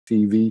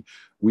TV.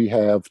 We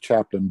have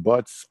Chaplain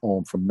Butts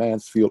from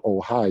Mansfield,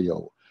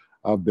 Ohio.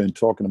 I've been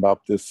talking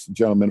about this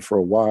gentleman for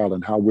a while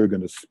and how we're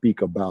going to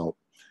speak about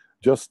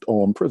just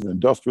prison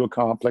industrial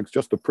complex,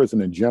 just the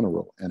prison in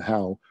general, and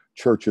how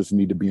churches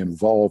need to be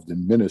involved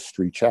in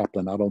ministry.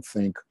 Chaplain, I don't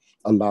think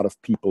a lot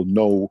of people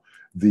know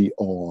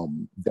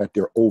that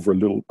there are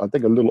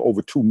a little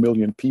over 2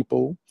 million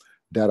people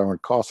that are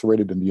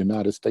incarcerated in the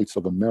United States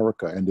of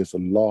America, and there's a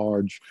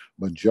large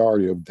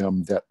majority of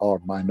them that are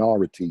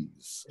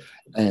minorities.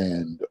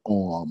 And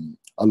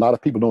a lot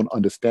of people don't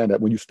understand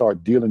that when you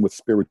start dealing with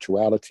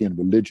spirituality and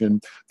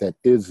religion, that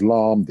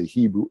Islam, the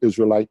Hebrew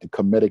Israelite, the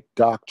Kemetic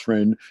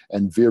doctrine,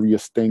 and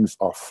various things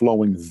are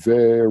flowing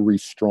very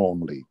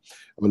strongly.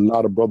 A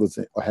lot of brothers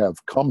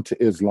have come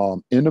to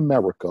Islam in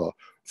America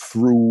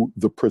through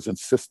the prison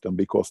system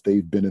because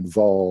they've been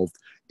involved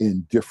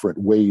in different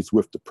ways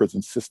with the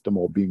prison system,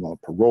 or being on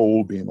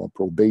parole, being on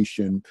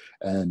probation.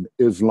 And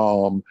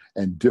Islam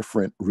and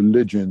different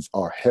religions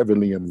are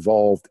heavily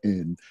involved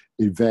in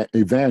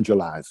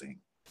evangelizing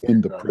in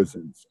the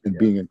prisons and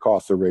being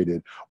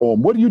incarcerated.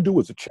 What do you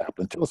do as a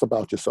chaplain? Tell us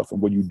about yourself and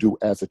what you do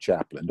as a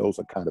chaplain. Those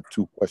are kind of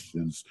two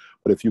questions,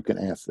 but if you can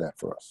answer that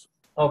for us.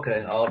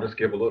 Okay, I'll just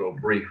give a little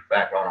brief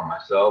background on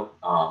myself.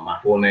 My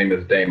full name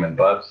is Damon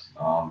Butts.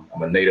 I'm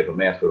a native of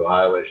Mansfield,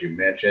 Ohio, as you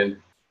mentioned.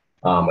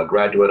 I'm a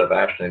graduate of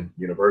Ashland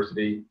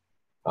University.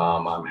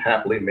 I'm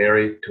happily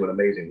married to an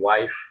amazing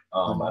wife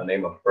by the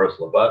name of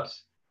Ursula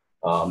Butts.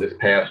 This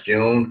past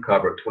June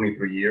covered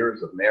 23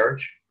 years of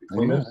marriage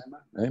between us.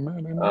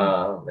 Amen.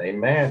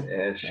 Amen.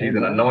 And she's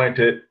an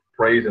anointed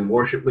praise and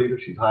worship leader.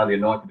 She's highly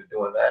anointed at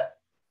doing that.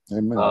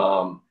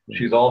 Amen.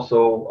 She's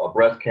also a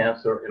breast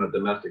cancer and a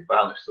domestic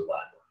violence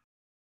survivor.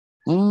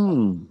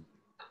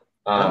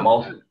 I'm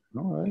also,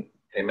 all right.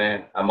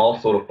 Amen. I'm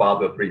also the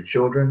father of 3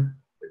 children,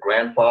 the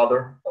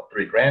grandfather of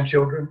 3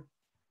 grandchildren.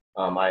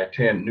 I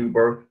attend New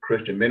Birth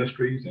Christian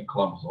Ministries in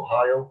Columbus,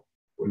 Ohio,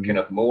 with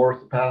Kenneth Moore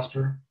as the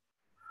pastor.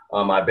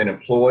 I've been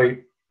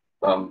employed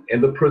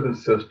in the prison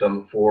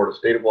system for the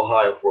state of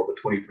Ohio for over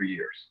 23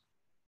 years.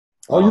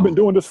 You've been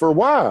doing this for a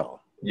while.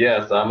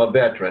 Yes, I'm a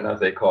veteran, as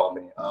they call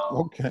me.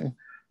 Okay.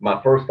 My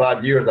first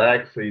 5 years, I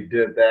actually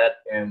did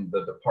that in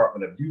the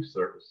Department of Youth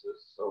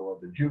Services, so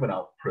the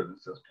juvenile prison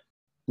system.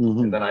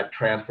 And then I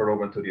transferred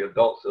over into the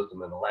adult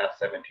system. In the last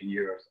 17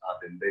 years, I've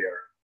been there.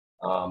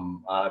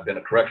 I've been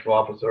a correctional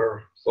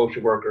officer,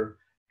 social worker,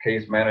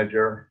 case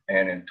manager,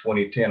 and in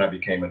 2010, I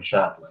became a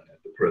chaplain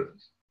at the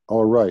prisons.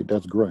 All right,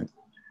 that's great.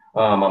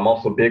 I'm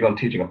also big on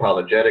teaching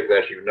apologetics.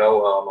 As you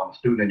know, I'm a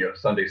student in your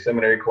Sunday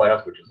seminary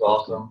class, which is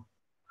awesome.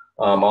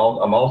 I'm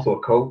also a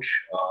coach.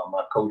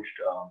 I coached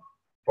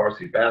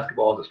varsity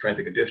basketball as a strength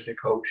and conditioning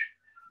coach.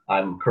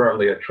 I'm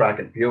currently a track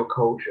and field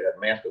coach at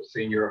Mansfield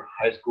Senior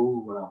High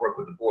School, where I work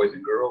with the boys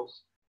and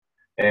girls.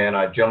 And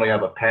I generally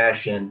have a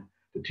passion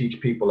to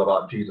teach people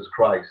about Jesus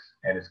Christ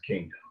and his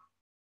kingdom.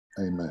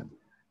 Amen.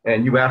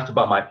 And you asked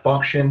about my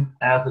function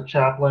as a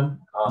chaplain.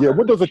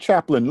 What does a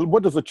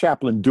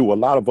chaplain do? A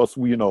lot of us,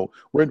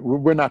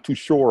 we're not too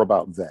sure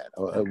about that.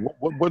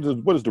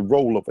 What is the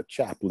role of a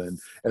chaplain,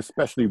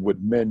 especially with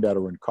men that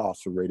are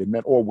incarcerated,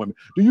 men or women?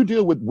 Do you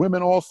deal with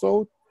women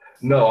also?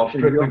 No, I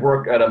strictly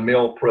work at a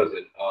male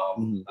prison.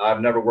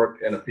 I've never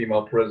worked in a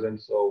female prison.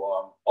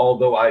 So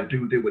although I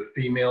do deal with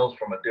females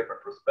from a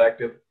different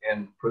perspective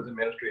in prison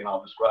ministry, and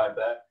I'll describe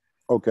that.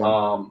 Okay.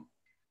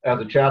 As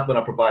a chaplain,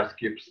 I provide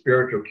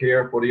spiritual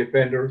care for the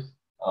offenders,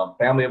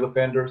 family of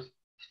offenders,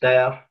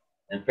 staff,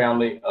 and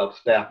family of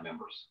staff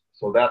members.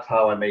 So that's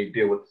how I may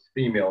deal with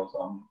females.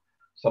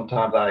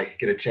 Sometimes I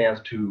get a chance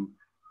to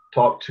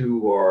talk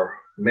to or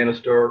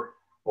minister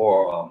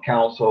or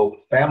counsel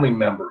family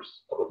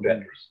members of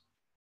offenders.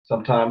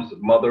 Sometimes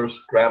mothers,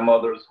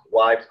 grandmothers,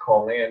 wives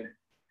call in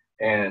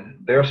and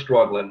they're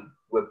struggling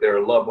with their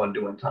loved one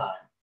doing time.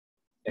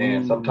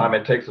 And sometimes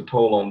it takes a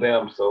toll on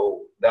them.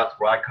 So that's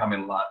where I come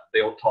in a lot.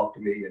 They'll talk to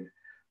me and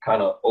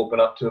kind of open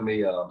up to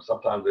me.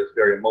 Sometimes it's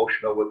very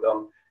emotional with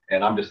them.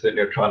 And I'm just sitting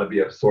there trying to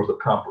be a source of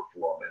comfort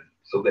for them. And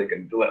so they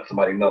can let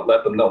somebody know,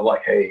 let them know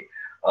like, hey,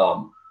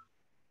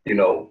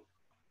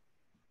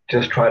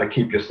 just try to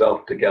keep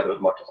yourself together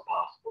as much as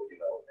possible,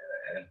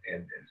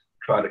 and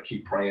try to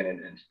keep praying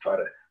and try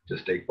to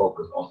just stay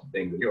focused on some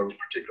things in your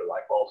particular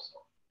life also.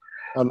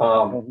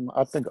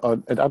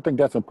 I think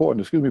that's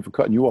important. Excuse me for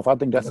cutting you off. I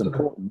think that's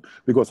important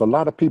because a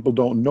lot of people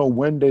don't know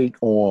when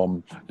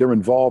they're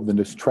involved in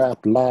this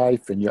trapped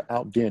life and you're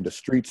out there in the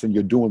streets and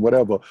you're doing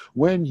whatever.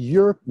 When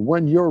you're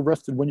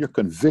arrested, when you're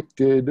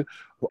convicted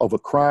of a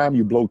crime,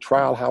 you blow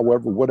trial,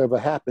 however, whatever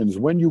happens,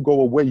 when you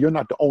go away, you're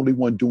not the only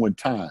one doing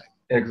time.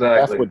 Exactly.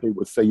 That's what they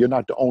would say. You're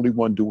not the only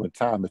one doing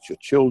time. It's your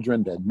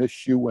children that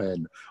miss you,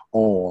 and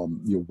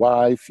your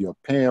wife, your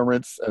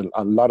parents.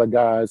 A lot of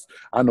guys,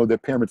 I know their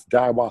parents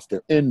die whilst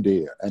they're in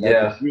there, and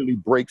that really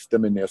breaks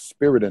them in their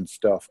spirit and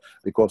stuff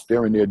because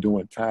they're in there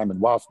doing time, and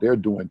whilst they're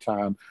doing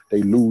time,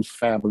 they lose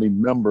family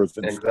members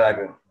and stuff.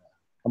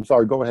 I'm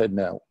sorry. Go ahead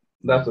now.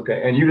 That's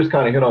okay. And you just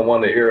kind of hit on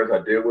one of the areas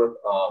I deal with.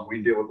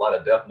 We deal with a lot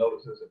of death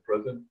notices in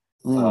prison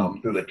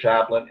through the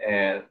chaplain,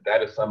 and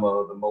that is some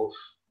of the most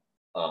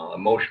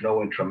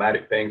emotional and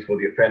traumatic things for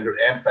the offender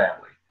and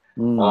family.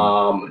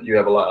 Mm. You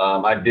have a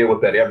lot. I deal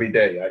with that every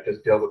day. I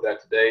just dealt with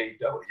that today.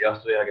 Dealt with it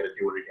yesterday. I got to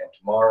deal with it again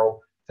tomorrow.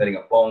 Setting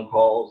up phone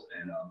calls,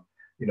 and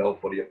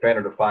for the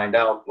offender to find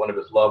out one of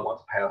his loved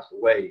ones passed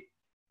away,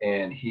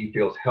 and he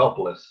feels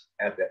helpless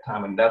at that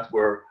time, and that's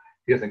where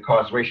his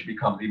incarceration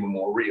becomes even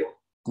more real.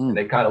 And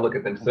they kind of look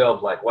at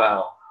themselves like,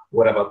 wow,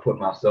 what have I put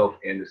myself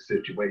in this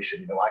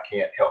situation? I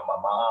can't help my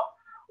mom,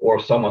 or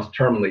someone's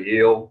terminally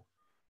ill,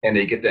 and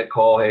they get that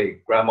call,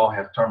 hey, grandma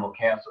has terminal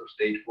cancer,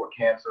 stage 4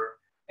 cancer,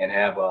 and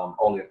have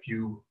only a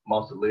few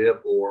months to live.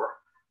 Or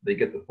they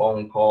get the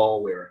phone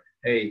call where,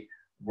 hey,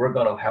 we're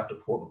going to have to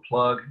pull the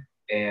plug,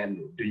 and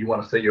do you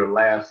want to say your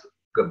last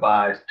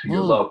goodbyes to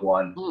your loved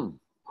one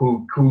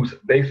who's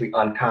basically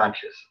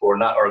unconscious or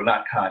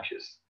not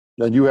conscious?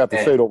 And you have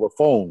to say it over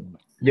phone.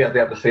 Yes, they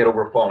have to say it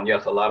over phone.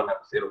 Yes, a lot of them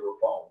have to say it over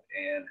phone.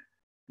 And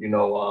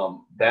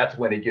that's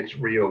when it gets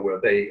real, where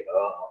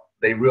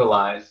they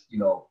realize,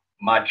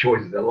 my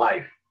choices in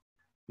life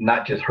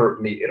not just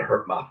hurt me, it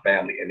hurt my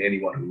family and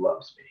anyone who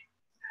loves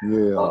me.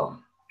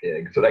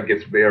 Yeah. So that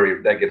gets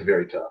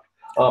very tough.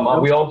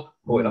 We also,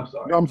 I'm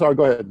sorry. No, I'm sorry.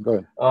 Go ahead.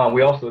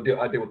 We also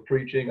I deal with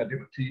preaching, I deal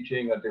with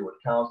teaching, I deal with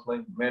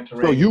counseling,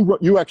 mentoring. So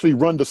you actually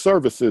run the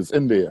services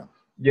in there?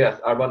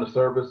 Yes, I run the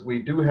service.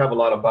 We do have a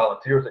lot of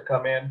volunteers that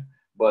come in,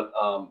 but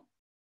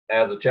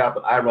as a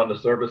chaplain, I run the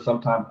service.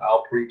 Sometimes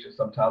I'll preach, and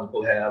sometimes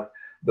we'll have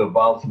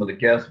some of the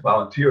guest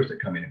volunteers that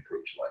come in and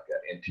preach like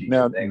that and teach.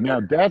 Now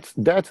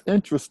that's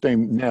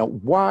interesting. Now,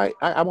 why?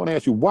 I want to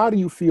ask you, why do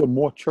you feel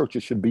more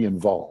churches should be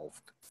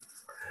involved?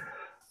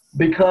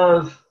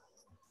 Because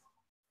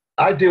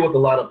I deal with a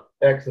lot of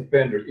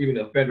ex-offenders, even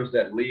offenders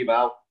that leave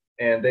out,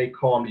 and they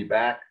call me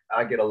back.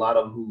 I get a lot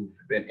of them who've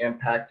been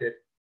impacted,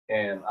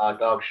 and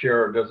I'll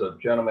share. There's a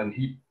gentleman,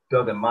 he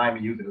doesn't mind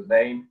me using his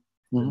name.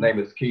 His name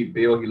is Keith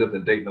Bill. He lives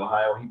in Dayton,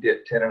 Ohio. He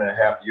did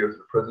 10.5 years in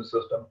the prison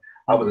system.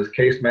 I was his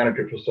case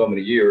manager for so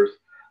many years,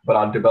 but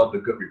I developed a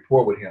good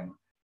rapport with him.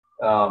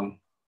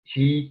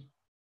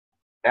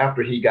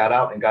 After he got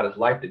out and got his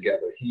life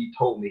together, he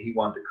told me he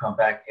wanted to come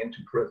back into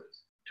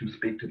prisons to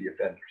speak to the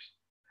offenders.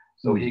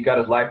 So he got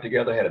his life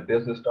together, had a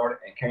business started,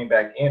 and came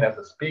back in as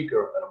a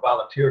speaker and a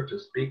volunteer to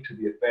speak to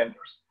the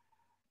offenders.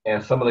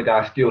 And some of the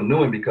guys still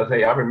knew him because,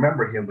 hey, I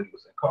remember him when he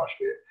was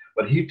incarcerated.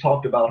 But he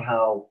talked about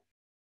how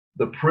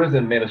the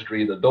prison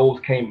ministry, those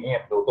who came in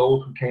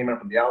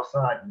from the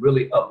outside,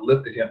 really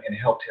uplifted him and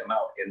helped him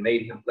out and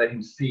let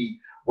him see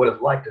what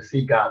it's like to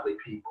see godly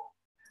people.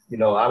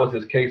 I was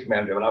his case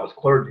manager when I was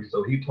clergy,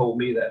 so he told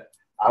me that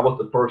I was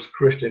the first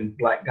Christian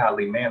Black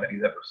godly man that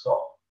he's ever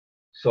saw.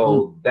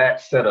 So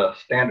that set a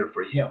standard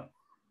for him,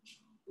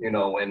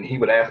 and he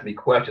would ask me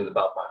questions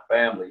about my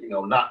family,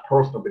 not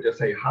personal, but just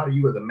say, how do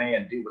you as a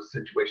man deal with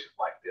situations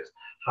like this?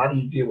 How do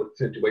you deal with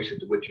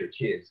situations with your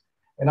kids?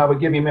 And I would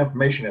give him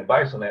information and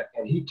advice on that.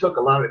 And he took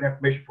a lot of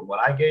information from what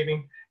I gave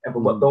him and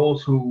from what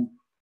those who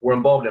were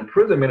involved in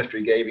prison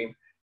ministry gave him.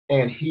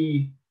 And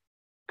he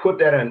put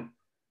that in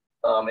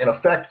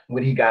effect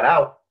when he got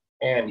out,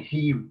 and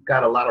he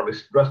got a lot of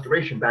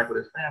restoration back with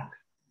his family.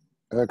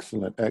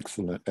 Excellent.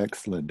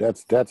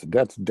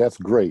 That's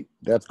great.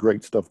 That's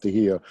great stuff to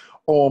hear.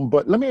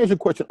 But let me ask you a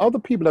question. Other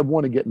people that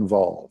want to get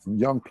involved,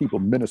 young people,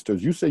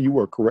 ministers, you say you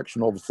were a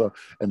correction officer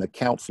and a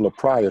counselor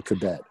prior to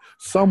that.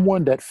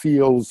 Someone that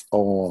feels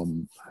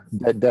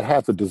that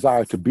has a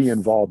desire to be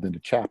involved in the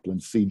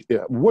chaplaincy,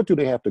 what do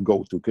they have to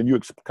go through? Can you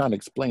kind of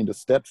explain the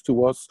steps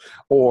to us?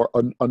 Or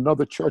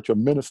another church or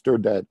minister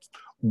that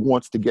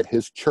wants to get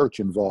his church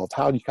involved,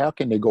 how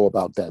can they go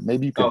about that?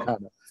 Maybe you can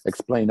kind of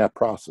explain that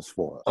process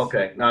for us.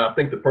 Okay. Now, I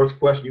think the first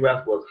question you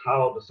asked was,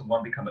 how does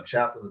someone become a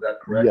chaplain? Is that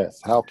correct? Yes.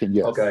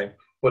 Yes. Okay.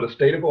 For the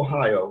state of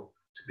Ohio,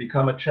 to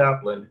become a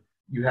chaplain,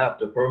 you have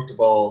to, first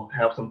of all,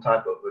 have some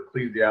type of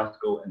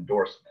ecclesiastical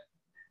endorsement,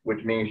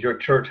 which means your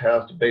church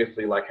has to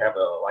basically have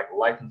a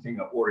licensing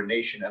or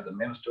ordination as a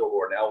minister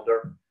or an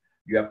elder.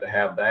 You have to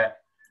have that.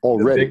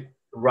 Already.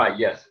 Right,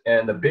 yes.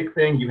 And the big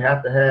thing you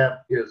have to have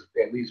is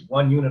at least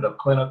 1 unit of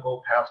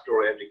clinical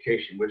pastoral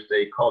education, which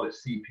they call it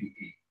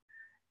CPE.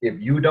 If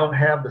you don't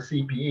have the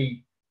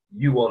CPE,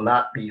 you will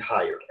not be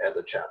hired as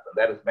a chaplain.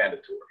 That is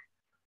mandatory.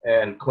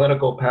 And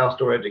clinical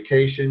pastoral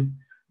education,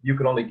 you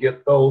can only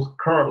get those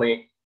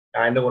currently,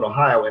 I know in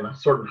Ohio, in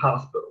certain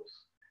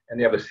hospitals. And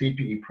they have a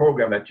CPE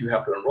program that you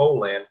have to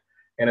enroll in,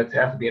 and it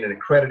has to be an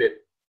accredited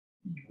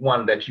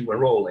one that you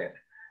enroll in.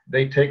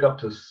 They take up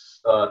to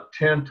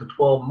 10 to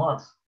 12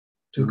 months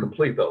to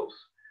complete those.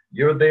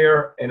 You're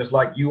there, and it's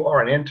like you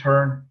are an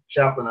intern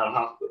chaplain at a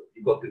hospital.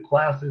 You go through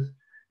classes,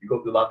 you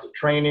go through lots of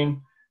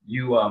training,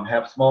 you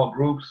have small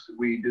groups,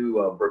 we do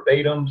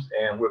verbatims,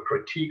 and we're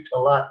critiqued a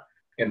lot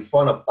in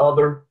front of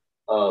other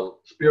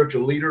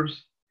spiritual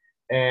leaders,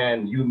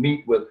 and you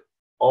meet with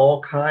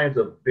all kinds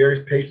of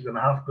various patients in the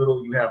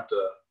hospital. You have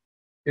to,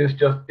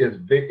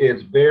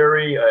 it's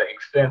very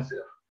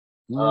extensive.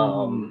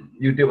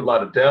 You deal with a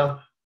lot of death,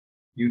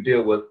 you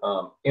deal with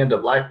end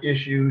of life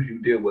issues,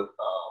 you deal with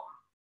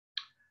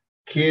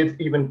kids,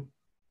 even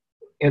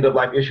end of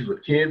life issues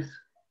with kids.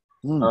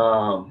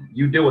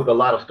 You deal with a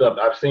lot of stuff.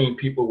 I've seen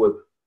people with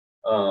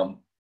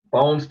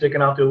bones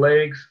sticking out their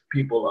legs,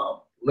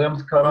 people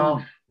limbs cut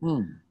off,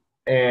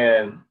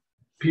 and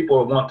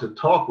people want to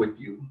talk with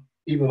you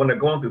even when they're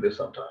going through this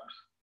sometimes.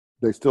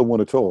 They still want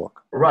to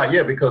talk. Right,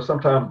 yeah, because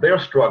sometimes they're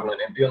struggling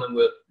and dealing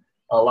with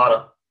a lot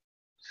of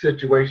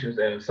situations,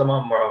 and some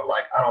of them are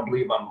like, I don't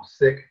believe I'm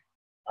sick,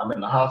 I'm in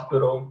the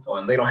hospital,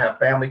 and they don't have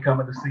family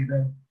coming to see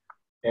them.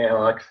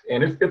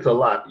 And it's a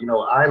lot. You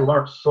know, I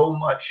learned so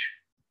much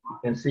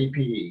in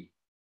CPE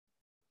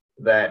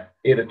that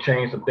it had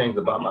changed some things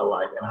about my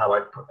life and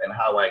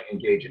how I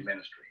engage in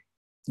ministry.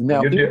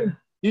 Now,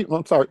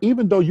 I'm sorry,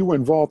 even though you were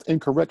involved in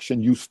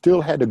correction, you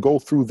still had to go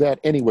through that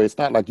anyway. It's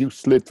not like you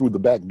slid through the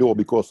back door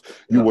because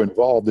you were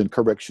involved in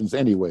corrections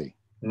anyway.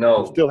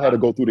 No. You still had to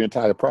go through the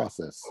entire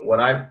process.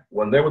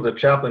 When there was a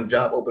chaplain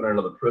job open in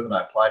another prison,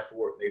 I applied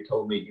for it. They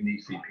told me you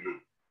need CPE.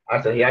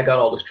 I said, hey, I got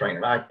all this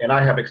training. And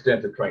I have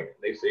extensive training.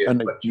 They said,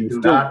 but you do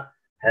not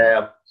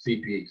have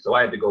CPE. So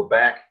I had to go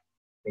back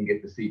and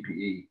get the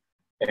CPE.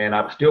 And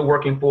I'm still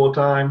working full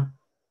time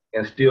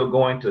and still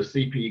going to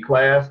CPE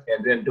class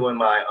and then doing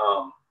my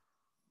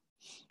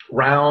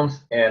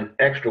rounds and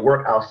extra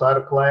work outside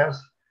of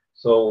class.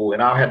 So,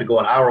 and I had to go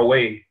an hour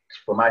away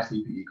for my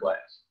CPE class.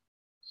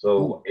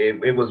 So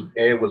it was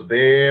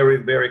very,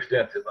 very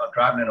extensive.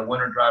 Driving in the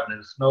winter, driving in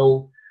the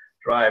snow,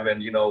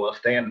 driving,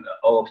 staying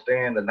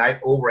the night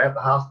over at the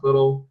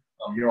hospital.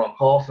 You're on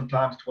call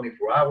sometimes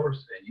 24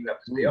 hours, and you have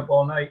to stay up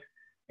all night.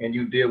 And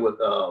you deal with,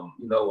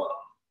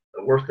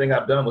 the worst thing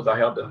I've done was I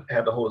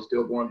had to hold a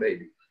stillborn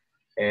baby,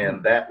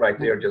 and that right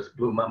there just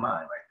blew my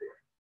mind right there.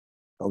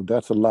 Oh,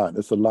 that's a lot.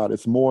 It's a lot.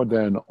 It's more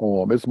than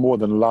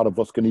a lot of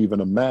us can even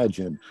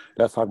imagine.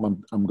 That's how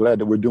I'm glad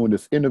that we're doing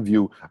this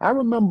interview. I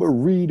remember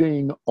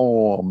reading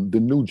The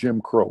New Jim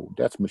Crow.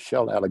 That's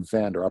Michelle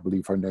Alexander, I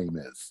believe her name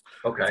is.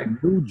 Okay. The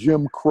New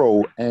Jim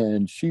Crow,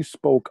 and she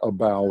spoke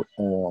about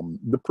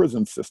the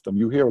prison system.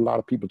 You hear a lot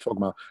of people talking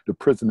about the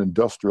prison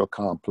industrial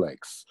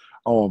complex.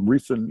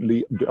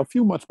 Recently, a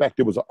few months back,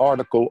 there was an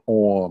article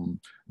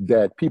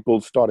that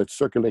people started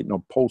circulating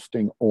or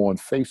posting on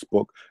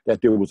Facebook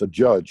that there was a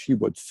judge. He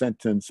would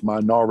sentence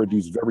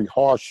minorities very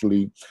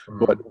harshly,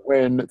 but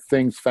when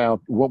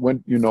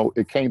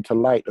it came to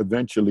light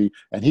eventually,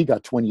 and he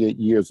got 28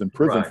 years in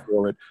prison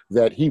for it,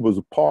 that he was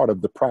a part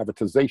of the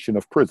privatization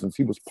of prisons.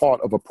 He was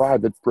part of a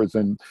private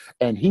prison,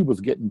 and he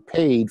was getting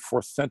paid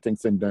for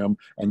sentencing them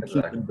and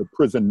keeping the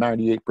prison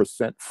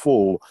 98%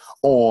 full.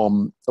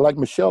 Like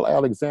Michelle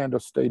Alexander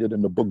stated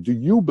in the book, do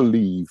you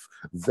believe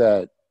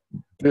that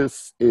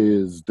this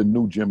is the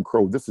new Jim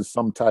Crow? This is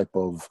some type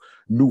of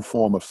new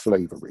form of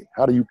slavery.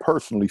 How do you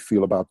personally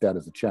feel about that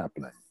as a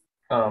chaplain?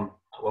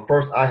 Well,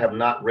 first, I have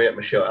not read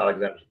Michelle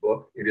Alexander's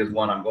book. It is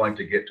one I'm going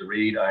to get to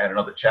read. I had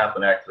another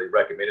chaplain actually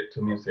recommend it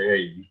to me and say, hey,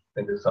 you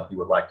think this is something you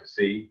would like to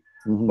see?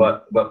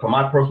 But from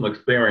my personal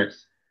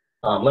experience,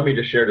 let me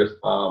just share this.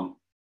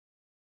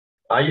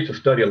 I used to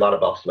study a lot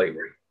about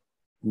slavery.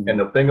 And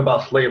the thing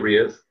about slavery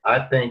is, I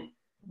think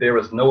there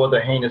is no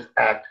other heinous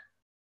act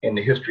in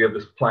the history of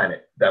this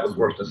planet that was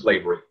worse than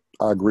slavery.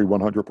 I agree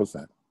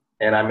 100%.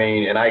 And I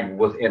mean, and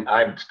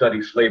I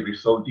studied slavery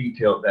so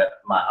detailed that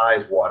my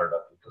eyes watered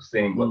up for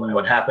seeing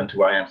what happened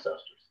to our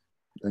ancestors.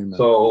 Amen.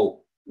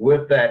 So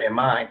with that in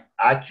mind,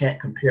 I can't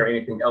compare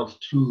anything else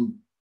to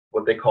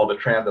what they call the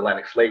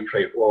transatlantic slave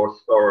trade,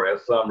 or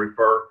as some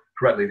refer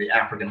correctly, the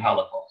African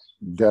Holocaust.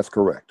 That's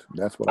correct.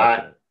 That's what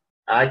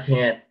I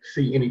can't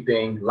see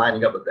anything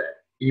lining up with that,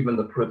 even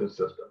the prison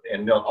system.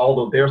 And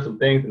although there are some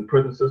things in the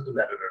prison system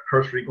that at a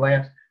cursory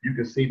glance, you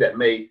can see that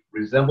may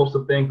resemble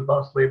some things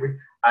about slavery,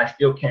 I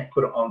still can't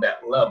put it on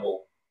that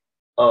level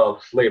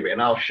of slavery.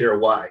 And I'll share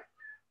why.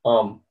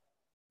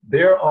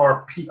 There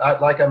are,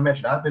 like I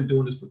mentioned, I've been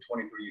doing this for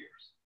 23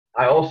 years.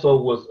 I also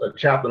was a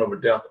chaplain over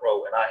death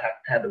row, and I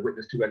had to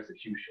witness 2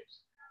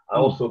 executions. I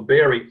also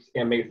buried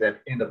inmates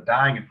that end up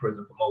dying in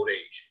prison from old age.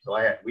 So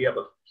we have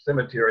a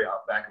cemetery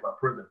out back of our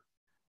prison.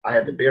 I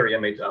had to bury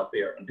inmates out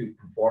there and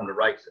perform the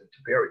rites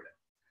to bury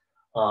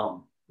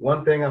them.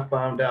 One thing I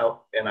found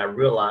out, and I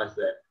realized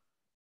that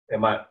in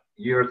my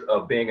years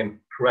of being in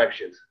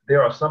corrections,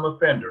 there are some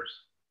offenders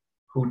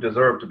who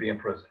deserve to be in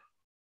prison.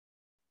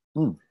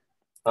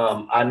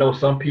 I know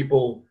some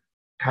people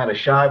kind of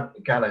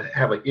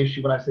have an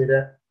issue when I say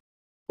that,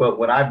 but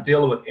when I'm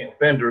dealing with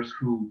offenders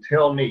who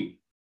tell me,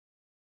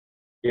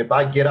 if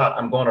I get out,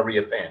 I'm going to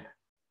reoffend.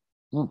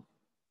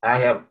 I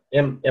have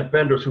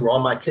offenders who are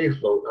on my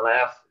caseload, and I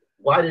ask,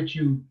 why did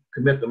you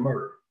commit the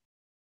murder?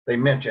 They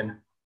mentioned,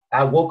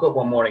 I woke up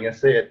one morning and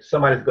said,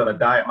 somebody's going to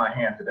die at my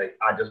hand today.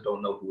 I just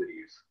don't know who it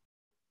is.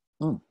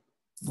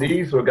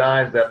 These were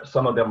guys that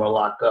some of them are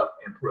locked up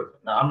in prison.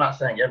 Now, I'm not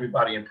saying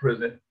everybody in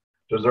prison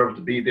deserves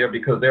to be there,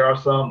 because there are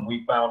some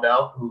we found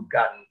out who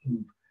got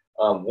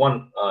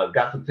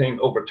some things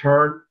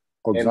overturned.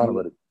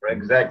 Exonerated.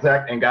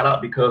 And got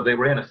out because they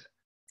were innocent.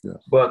 Yes.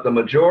 But the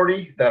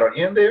majority that are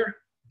in there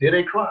did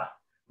a crime.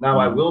 Now,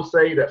 I will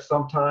say that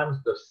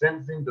sometimes the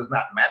sentencing does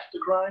not match the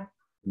crime,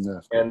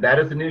 and that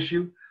is an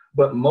issue.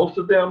 But most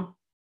of them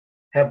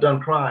have done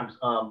crimes.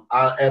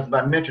 As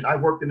I mentioned, I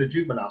worked in the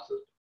juvenile system,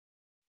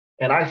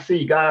 And I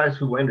see guys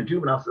who were in the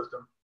juvenile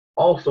system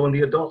also in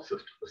the adult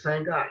system, the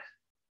same guys.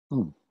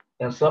 Mm.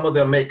 And some of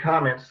them make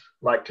comments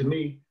like, to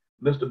me,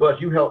 Mr.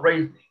 Butts, you helped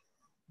raise me.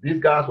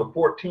 These guys were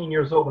 14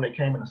 years old when they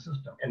came in the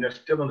system, and they're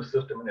still in the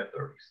system in their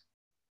 30s.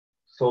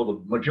 So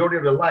the majority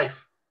of their life,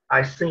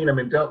 I've seen them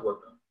and dealt with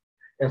them.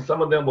 And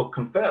some of them will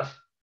confess,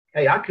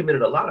 hey, I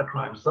committed a lot of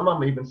crimes. Some of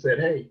them even said,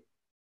 hey,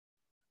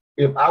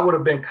 if I would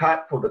have been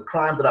caught for the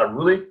crimes that I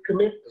really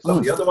committed, some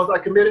of the other ones I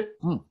committed,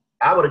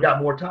 I would have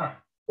got more time,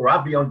 or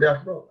I'd be on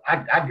death row.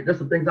 There's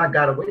some things I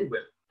got away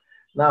with.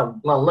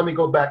 Now, let me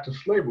go back to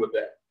slavery with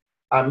that.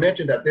 I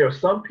mentioned that there are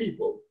some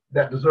people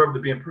that deserve to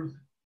be in prison.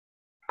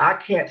 I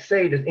can't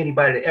say there's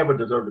anybody that ever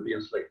deserved to be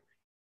in slavery.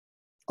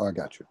 Oh, I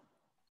got you.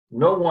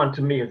 No one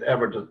to me has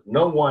ever,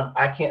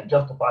 I can't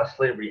justify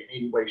slavery in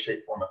any way,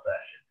 shape, form, or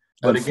fashion.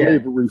 But and again,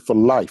 slavery for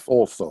life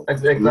also.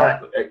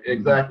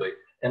 Exactly.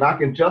 And I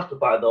can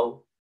justify,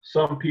 though,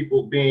 some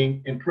people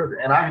being in prison.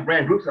 And I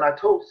ran groups and I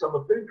told some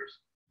offenders,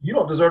 you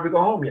don't deserve to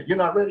go home yet. You're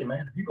not ready,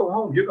 man. If you go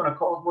home, you're going to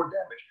cause more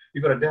damage.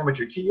 You're going to damage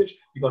your kids.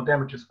 You're going to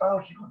damage your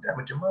spouse. You're going to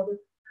damage your mother.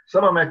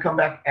 Some of them have come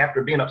back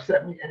after being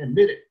upset with me and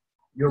admitted,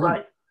 you're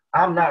right.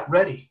 I'm not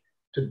ready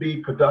to be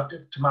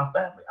productive to my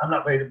family. I'm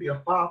not ready to be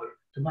a father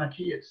to my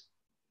kids.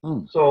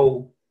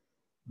 So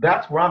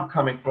that's where I'm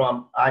coming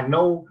from. I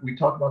know we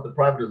talk about the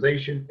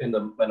privatization and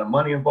the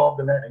money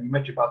involved in that, and you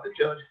mentioned about the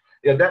judge.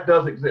 Yeah, that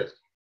does exist.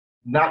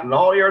 Not in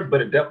all areas,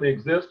 but it definitely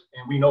exists.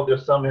 And we know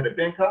there's some that have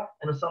been caught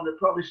and there's some that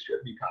probably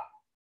should be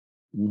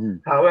caught.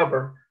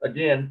 However,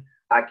 again,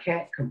 I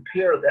can't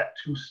compare that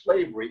to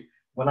slavery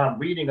when I'm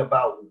reading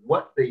about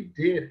what they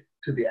did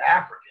to the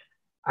African.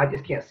 I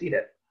just can't see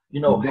that. You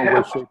know,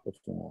 half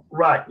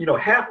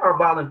our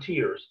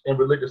volunteers in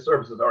religious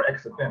services are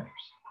ex-offenders.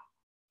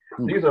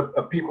 These are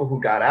people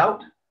who got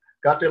out,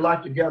 got their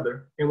life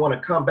together, and want to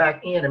come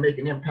back in and make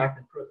an impact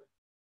in prison.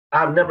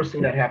 I've never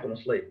seen that happen in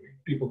slavery.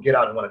 People get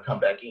out and want to come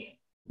back in.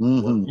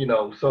 You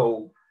know,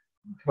 so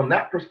from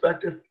that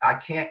perspective, I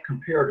can't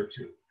compare the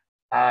two.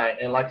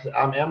 And like I said,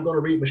 I'm going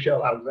to read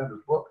Michelle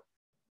Alexander's book,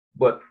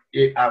 but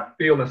I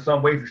feel in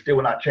some ways it still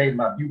will not change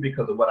my view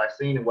because of what I've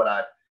seen and what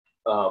I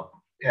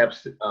have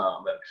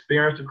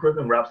experienced in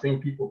prison, where I've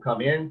seen people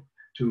come in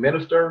to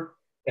minister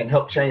and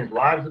help change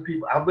lives of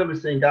people. I've literally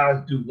seen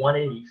guys do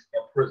 180s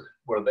in prison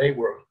where they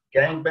were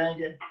gang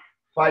banging,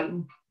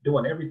 fighting,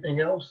 doing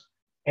everything else,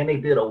 and they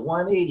did a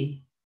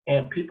 180,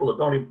 and people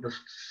don't even, the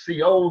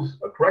COs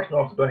or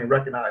correctional officers don't even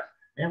recognize,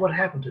 man, what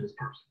happened to this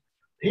person?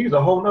 He's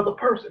a whole nother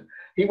person.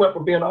 He went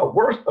from being our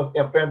worst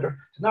offender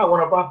to now one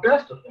of our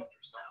best offenders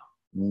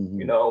now.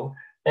 You know,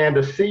 and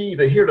to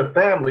hear the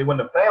family, when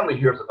the family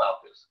hears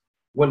about this,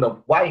 when the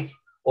wife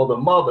or the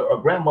mother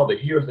or grandmother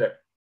hears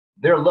that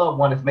their loved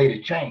one has made a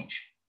change,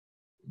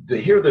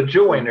 to hear the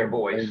joy in their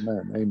voice.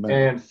 Amen.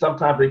 And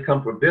sometimes they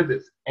come for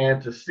visits,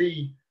 and to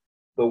see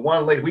the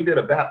one lady, we did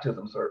a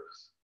baptism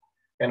service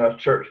in our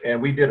church,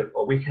 and we had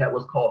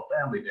what's called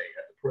Family Day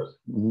at the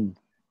prison.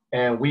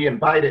 And we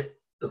invited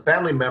the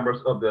family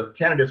members of the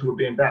candidates who were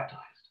being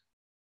baptized.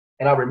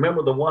 And I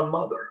remember the one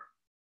mother,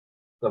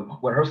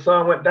 when her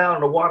son went down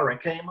in the water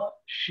and came up,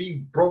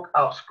 she broke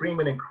out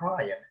screaming and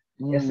crying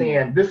and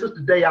saying, this is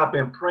the day I've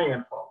been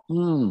praying for.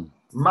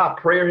 My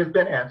prayer has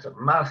been answered.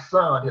 My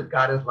son has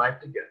got his life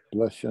together.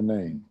 Bless your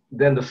name.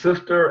 Then the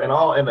sister and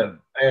then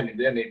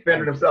the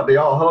offender themselves, they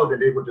all hugged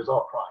and they were just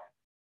all crying.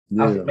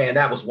 I said, man,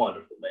 that was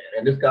wonderful, man.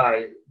 And this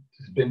guy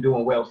has been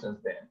doing well since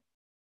then.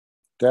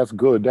 That's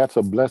good. That's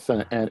a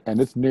blessing. And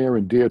it's near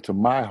and dear to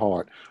my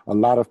heart. A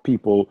lot of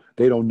people,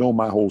 they don't know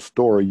my whole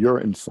story. You're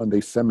in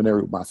Sunday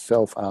seminary with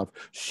myself. I've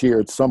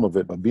shared some of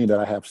it, but being that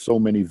I have so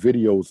many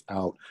videos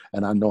out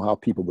and I know how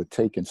people would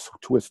take and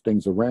twist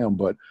things around.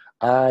 But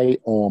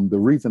the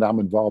reason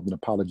I'm involved in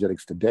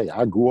apologetics today,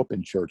 I grew up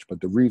in church,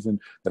 but the reason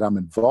that I'm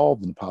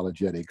involved in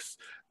apologetics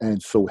and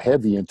so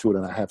heavy into it,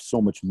 and I have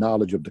so much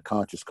knowledge of the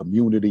conscious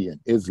community and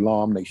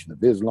Islam, Nation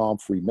of Islam,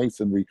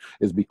 Freemasonry,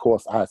 is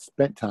because I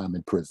spent time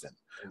in prison.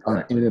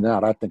 In and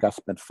out. I think I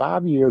spent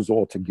 5 years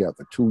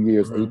altogether, 2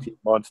 years, 18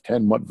 months,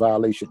 10-month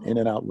violation, in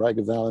and out,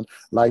 Rikers Island,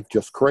 life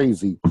just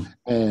crazy.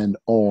 And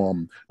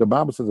the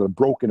Bible says a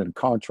broken and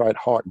contrite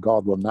heart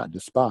God will not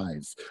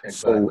despise.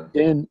 So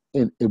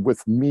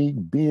with me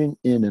being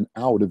in and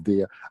out of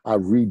there, I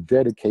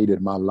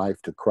rededicated my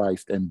life to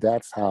Christ. And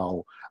that's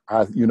how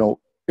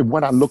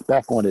when I look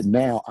back on it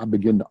now, I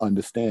begin to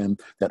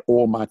understand that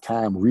all my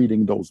time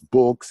reading those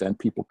books and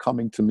people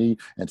coming to me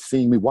and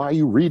seeing me, why are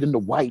you reading the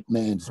white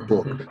man's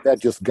book? That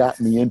just got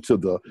me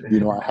into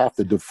I have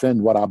to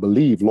defend what I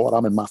believe. Lord,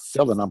 I'm in my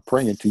cell and I'm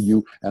praying to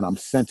you and I'm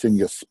sensing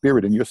your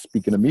spirit and you're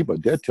speaking to me,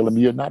 but they're telling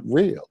me you're not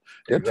real.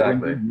 They're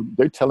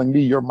telling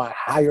me you're my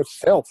higher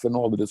self and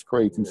all of this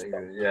crazy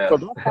stuff.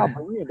 So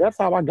that's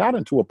how I got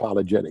into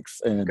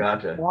apologetics. And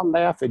I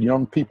laugh at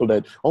young people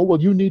that, oh,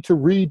 well, you need to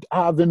read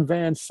Ivan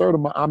Van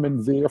Sertima. I'm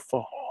in there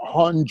for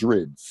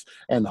hundreds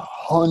and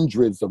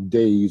hundreds of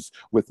days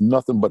with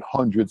nothing but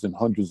hundreds and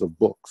hundreds of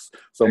books.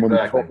 So when we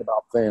Exactly. talk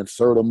about Van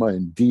Sertima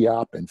and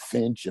Diop and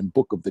Finch and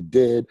Book of the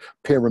Dead,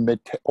 Pyramid,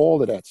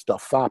 all of that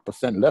stuff,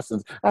 5%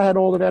 lessons, I had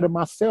all of that in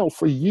my cell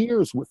for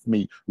years with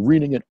me,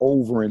 reading it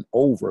over and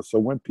over. So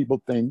when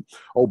people think,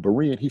 oh,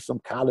 Berean, he's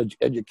some college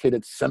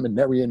educated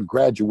seminarian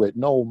graduate.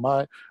 No,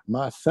 my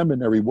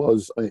seminary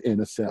was in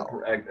a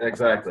cell.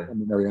 Exactly.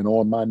 Seminary and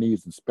on my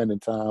knees and spending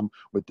time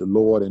with the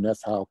Lord, and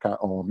that's how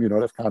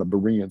that's kind of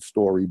Berean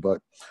story.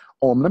 But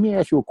let me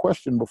ask you a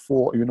question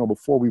before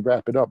we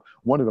wrap it up.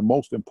 One of the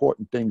most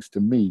important things to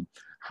me: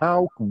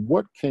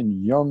 what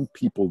can young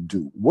people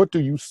do? What do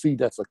you see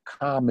that's a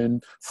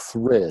common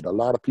thread? A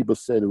lot of people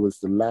said it was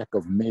the lack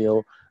of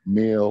male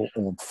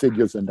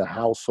figures in the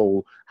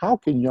household. How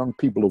can young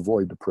people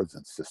avoid the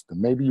prison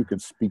system? Maybe you can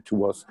speak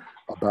to us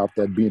about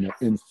that, being an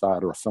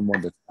insider or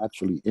someone that's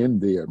actually in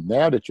there.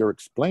 Now that you're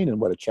explaining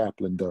what a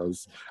chaplain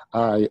does,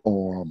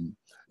 you're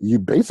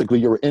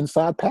an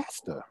inside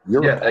pastor.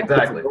 You're a pastor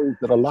exactly. for those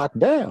that are locked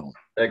down.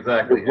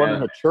 Exactly. You're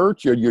running a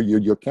church.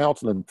 You're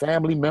counseling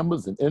family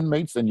members and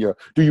inmates. And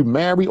do you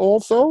marry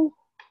also?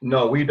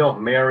 No, we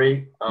don't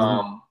marry.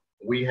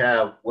 We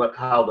have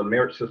how the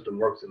marriage system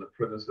works in the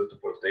prison system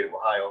for the state of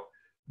Ohio.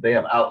 They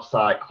have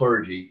outside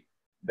clergy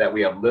that we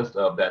have lists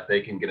of that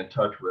they can get in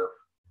touch with,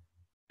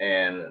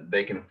 and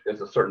it's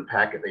a certain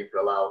packet they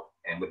fill out,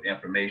 and with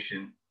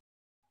information,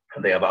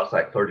 and they have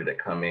outside clergy that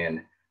come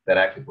in that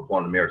actually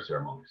perform the marriage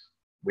ceremonies.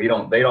 They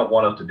don't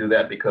want us to do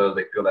that because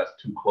they feel that's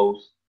too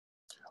close.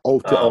 I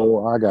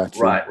got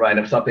you. Right.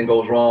 If something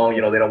goes wrong,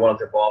 they don't want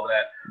us involved in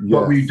that. Yes.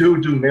 But we do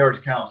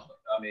marriage counseling.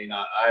 I mean,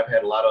 I've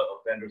had a lot of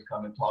offenders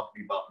come and talk to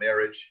me about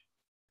marriage.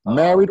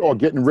 Married or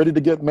getting ready to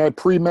get married,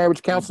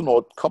 pre-marriage counseling,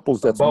 or couples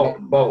that's both.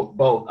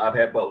 I've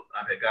had both.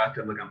 I've had guys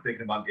tell me, look, I'm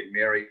thinking about getting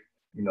married.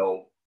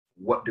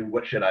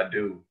 What should I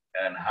do?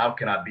 And how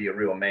can I be a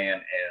real man?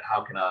 And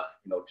how can I,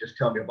 just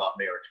tell me about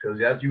marriage? Because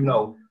as you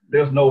know,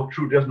 there's no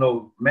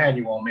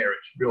manual on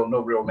marriage. No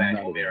real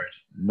manual on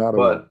marriage. Not at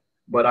all.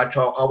 But I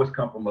always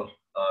try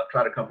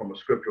to come from a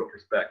scriptural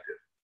perspective,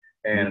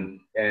 and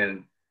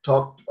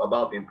talk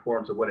about the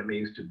importance of what it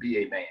means to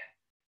be a man,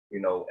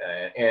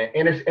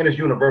 and it's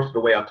universal the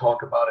way I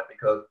talk about it,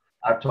 because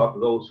I've talked to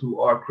those who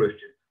are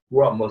Christian,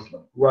 who are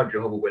Muslim, who are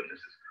Jehovah's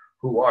Witnesses,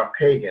 who are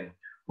pagan,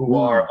 who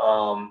are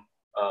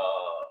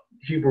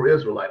Hebrew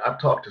Israelite. I've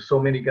talked to so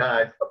many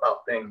guys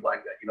about things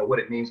like that, what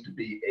it means to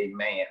be a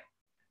man,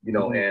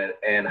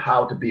 and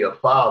how to be a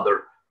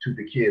father to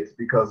the kids,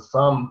 because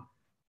some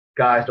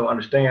guys don't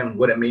understand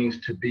what it means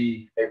to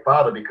be a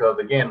father, because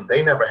again,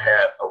 they never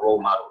had a role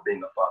model of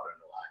being a father in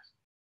their lives.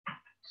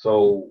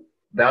 So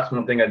that's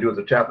one thing I do as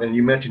a chaplain.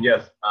 You mentioned,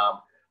 yes,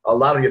 a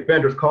lot of the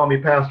offenders call me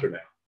pastor now.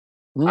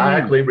 I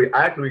actually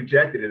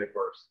rejected it at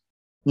first.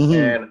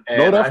 And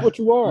no, that's what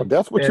you are.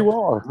 That's what you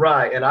are.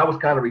 Right. And I was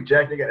kind of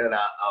rejecting it. And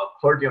a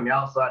clergy on the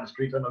outside in the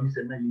streets, I know, he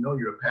said, man,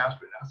 you're a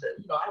pastor. And I said,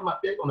 I'm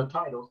not big on the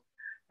titles.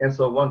 And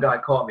so one guy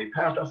called me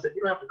pastor. I said,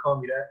 you don't have to call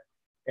me that.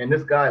 And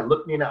this guy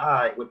looked me in the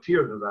eye with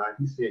tears in his eyes.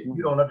 He said,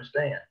 you don't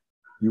understand.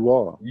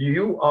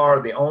 You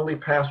are the only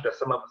pastor that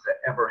some of us have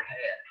ever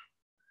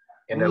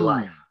had in their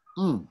life.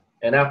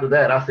 And after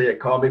that, I said,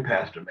 call me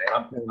pastor, man.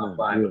 I'm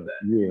fine with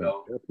that. Yeah,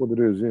 that's what it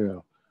is,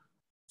 yeah.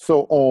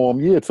 So,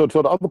 so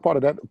the other part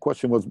of that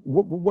question was,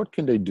 what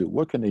can they do?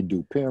 What can they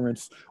do?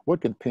 Parents,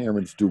 what can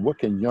parents do? What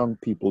can young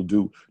people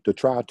do to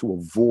try to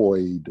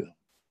avoid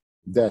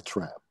that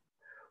trap?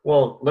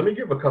 Well, let me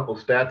give a couple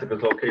of stats, if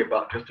it's okay,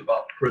 about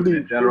prison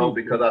in general,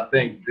 because I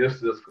think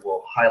this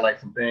will highlight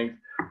some things.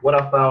 What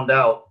I found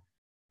out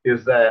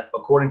is that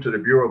according to the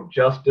Bureau of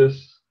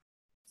Justice,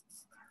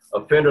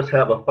 offenders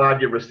have a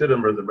 5-year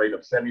recidivism rate of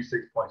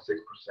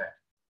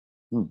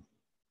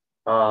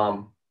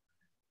 76.6%.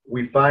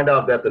 We find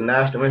out that the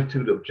National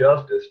Institute of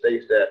Justice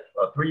states that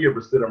a 3-year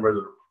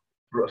recidivism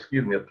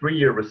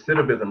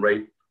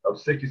rate of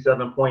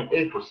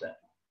 67.8%.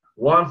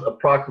 One's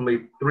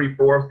approximately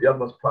 3/4, the other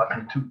one's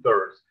approximately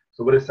 2/3.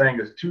 So what it's saying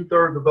is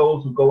 2/3 of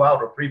those who go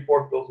out, or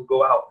 3/4 of those who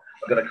go out,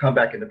 are going to come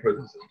back in the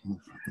prison system.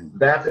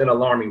 That's an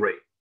alarming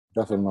rate.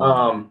 That's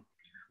alarming.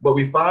 But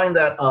we find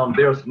that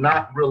there's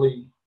not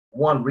really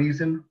one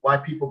reason why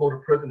people go to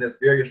prison. There's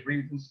various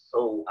reasons.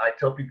 So I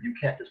tell people you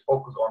can't just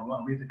focus on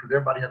one reason, because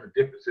everybody has a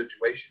different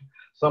situation.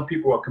 Some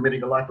people are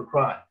committing a life of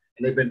crime,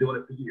 and they've been doing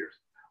it for years.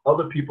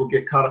 Other people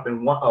get caught up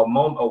in a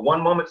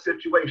one-moment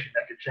situation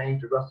that could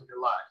change the rest of their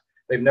lives.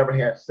 They've never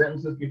had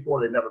sentences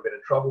before. They've never been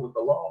in trouble with the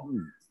law.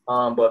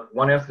 But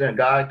one incident, a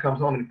guy comes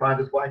home and he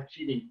finds his wife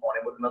cheating on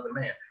him with another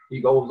man. He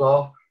goes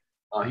off,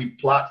 he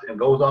plots and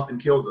goes off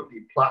and kills him.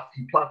 He plots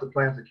and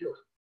plans to kill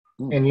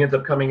him. And he ends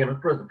up coming into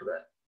prison for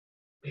that.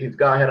 His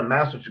guy had a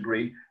master's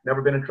degree,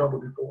 never been in trouble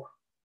before.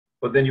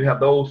 But then you have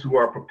those who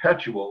are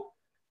perpetual.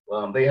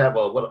 They have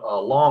a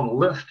long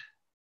list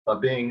of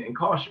being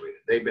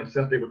incarcerated. They've been,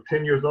 since they were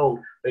 10 years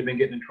old, they've been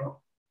getting in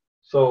trouble.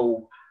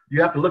 So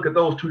you have to look at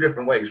those two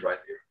different ways right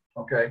there.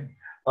 Okay.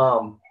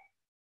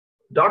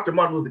 Dr.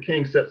 Martin Luther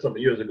King said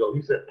something years ago.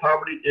 He said,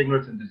 poverty,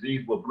 ignorance, and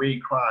disease will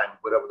breed crime,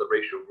 whatever the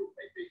racial group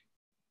may be.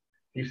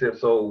 He said,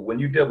 so when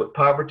you deal with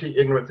poverty,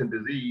 ignorance, and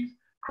disease,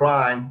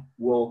 crime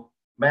will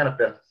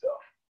manifest itself.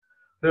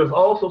 There's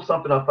also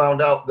something I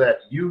found out that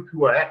youth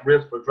who are at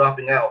risk for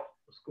dropping out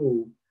of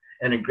school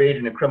and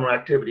engaging in criminal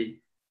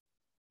activity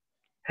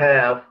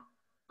have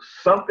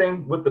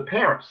something with the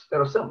parents that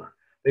are similar.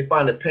 They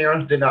find that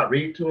parents did not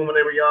read to them when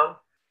they were young.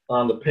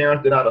 The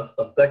parents did not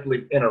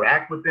effectively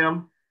interact with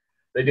them.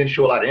 They didn't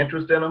show a lot of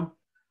interest in them.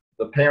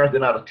 The parents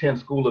did not attend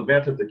school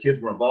events if the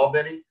kids were involved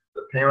in any.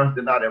 The parents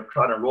did not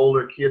try to enroll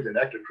their kids in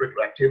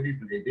extracurricular activities.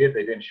 When they did,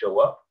 they didn't show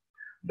up.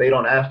 They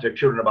don't ask their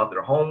children about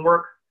their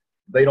homework.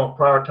 They don't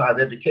prioritize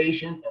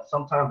education, and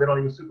sometimes they don't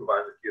even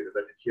supervise the kids. They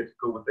let the kids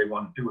go what they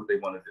want to do, what they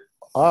want to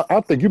do.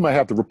 I think you may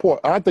have to report.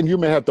 I think you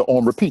may have to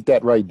repeat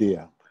that right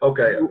there.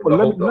 Okay.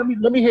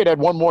 Let me hear that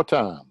one more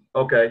time.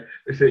 Okay.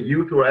 They said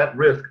youth who are at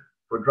risk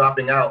for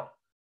dropping out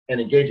and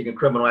engaging in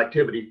criminal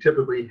activity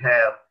typically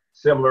have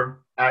similar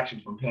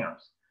actions from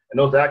parents. And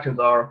those actions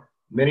are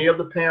many of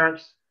the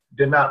parents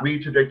did not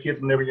read to their kids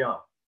when they were young.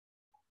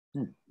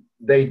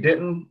 They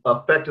didn't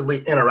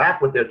effectively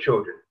interact with their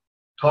children,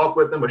 talk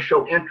with them, or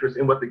show interest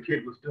in what the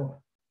kid was doing.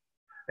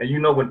 And you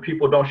know, when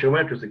people don't show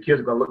interest, the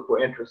kids are going to look for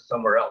interest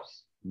somewhere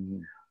else.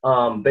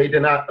 They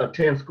did not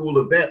attend school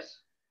events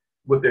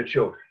with their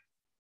children.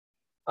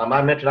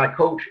 I mentioned I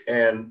coach,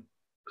 and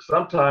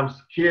sometimes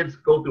kids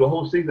go through a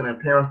whole season and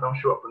parents don't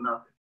show up for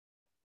nothing.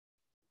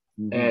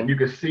 And you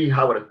can see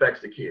how it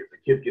affects the kids. The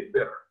kids get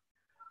bitter.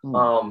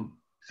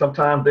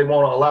 Sometimes they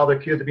won't allow their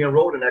kids to be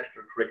enrolled in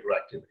extracurricular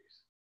activities.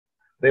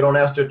 They don't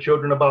ask their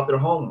children about their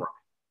homework.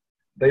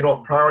 They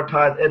don't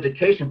prioritize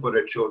education for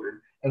their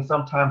children, and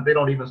sometimes they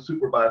don't even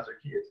supervise their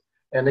kids.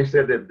 And they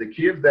said that the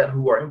kids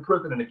who are in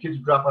prison and the kids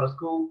who drop out of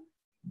school,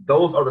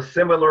 those are the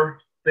similar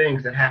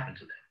things that happen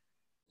to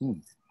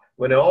them.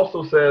 When it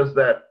also says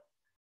that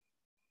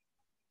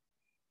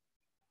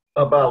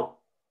about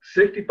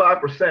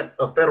 65%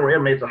 of federal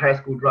inmates are high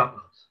school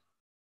dropouts.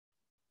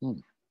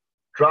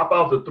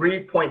 Dropouts are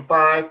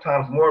 3.5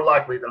 times more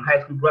likely than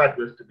high school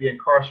graduates to be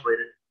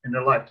incarcerated in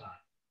their lifetime.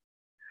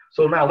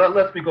 So now that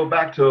lets me go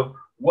back to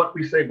what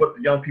we say, what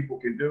the young people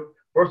can do.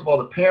 First of all,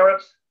 the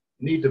parents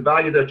need to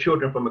value their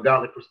children from a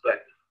godly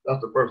perspective.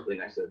 That's the first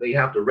thing I said. They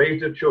have to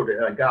raise their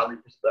children in a godly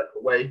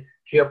perspective way,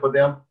 care for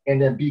them,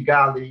 and then be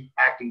godly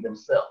acting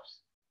themselves.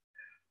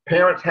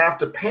 Parents have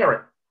to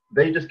parent.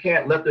 They just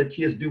can't let their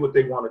kids do what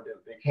they want to do.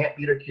 They can't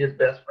be their kids'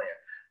 best friend.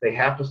 They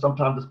have to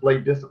sometimes display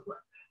discipline.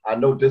 I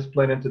know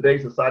discipline in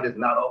today's society is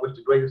not always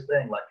the greatest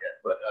thing like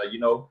that, but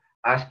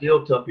I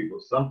still tell people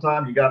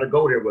sometimes you got to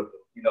go there with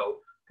them,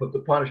 put the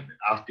punishment.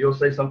 I still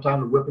say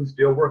sometimes the whipping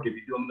still work if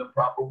you do them in the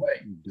proper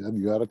way. Yeah,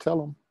 you got to tell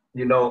them.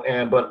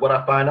 But what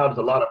I find out is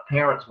a lot of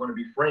parents want to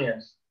be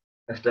friends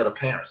instead of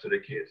parents to their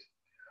kids.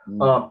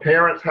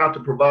 Parents have to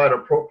provide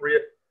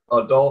appropriate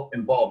adult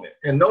involvement.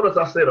 And notice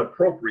I said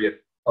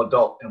appropriate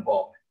adult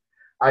involvement.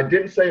 I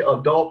didn't say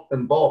adult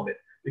involvement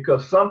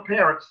because some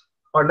parents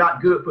are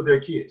not good for their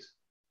kids.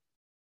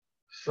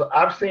 So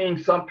I've seen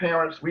some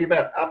parents,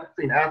 I've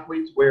seen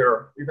athletes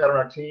where we've had on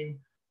our team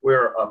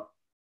where a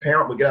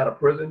parent would get out of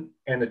prison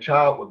and the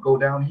child would go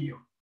downhill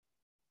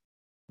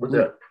with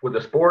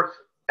the sports,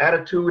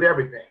 attitude,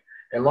 everything.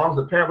 And as long as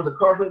the parent was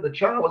incarcerated, the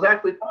child was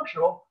actually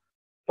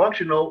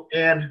functional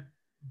and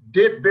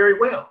did very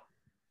well.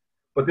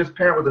 But this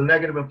parent was a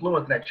negative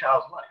influence in that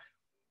child's life.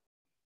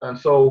 And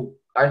so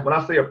when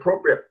I say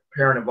appropriate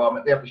parent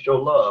involvement, they have to show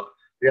love.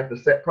 They have to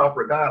set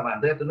proper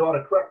guidelines. They have to know how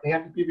to correct. They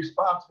have to be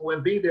responsible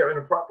and be there in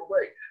a proper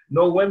way.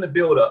 Know when to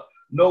build up,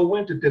 know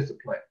when to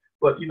discipline.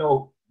 But,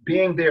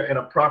 being there in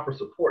a proper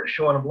support,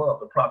 showing them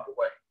love the proper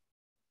way.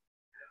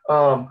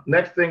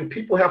 Next thing,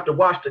 people have to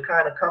watch the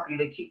kind of company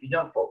they keep the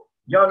young folk,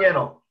 young and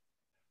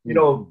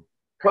old.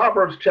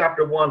 Proverbs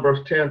chapter 1, verse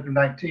 10 through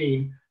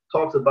 19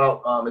 talks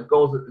about,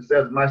 it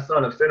says, my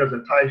son, if sinners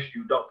entice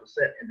you, don't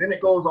consent. And then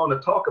it goes on to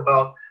talk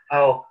about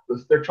how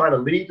they're trying to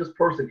lead this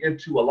person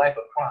into a life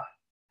of crime.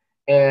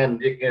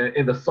 And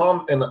in the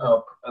psalm, and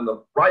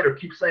the writer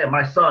keeps saying,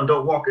 my son,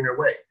 don't walk in their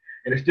way.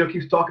 And it still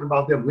keeps talking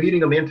about them, leading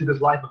them into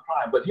this life of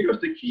crime. But here's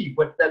the key.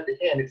 At the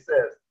end, it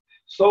says,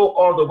 so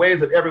are the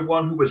ways of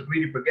everyone who is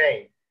greedy for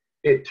gain.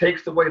 It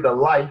takes away the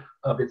life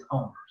of its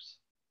owners.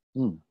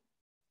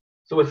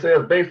 So it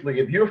says, basically,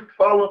 if you're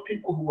following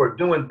people who are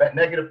doing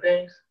negative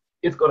things,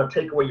 it's going to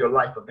take away your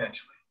life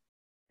eventually.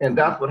 And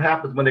that's what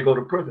happens when they go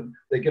to prison.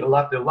 They get a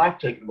lot of their life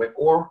taken away,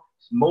 or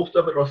most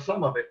of it or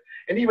some of it.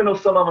 And even though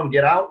some of them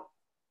get out,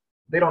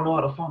 they don't know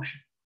how to function.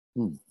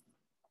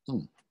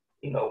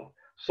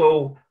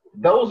 So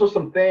those are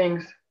some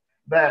things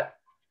that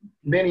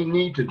many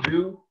need to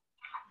do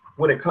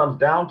when it comes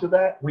down to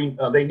that.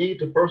 They need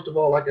to, first of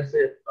all, like I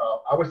said,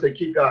 I would say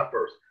keep God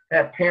first.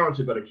 Have parents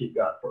who are going to keep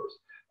God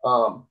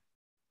first.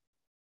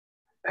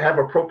 Have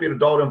appropriate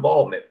adult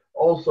involvement.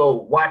 Also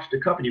watch the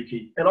company you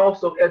keep. And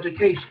also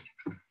education.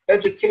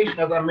 Education,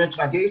 as I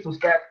mentioned, I gave some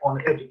stats on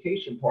the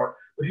education part,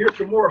 but here's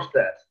some more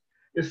stats.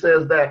 It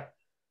says that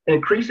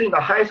increasing the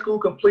high school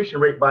completion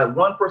rate by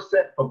 1%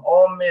 from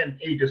all men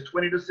ages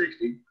 20 to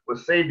 60 would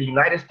save the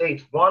United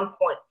States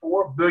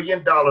 $1.4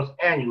 billion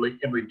annually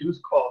in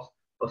reduced costs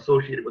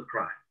associated with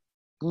crime.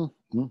 Mm,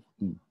 mm,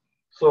 mm.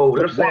 So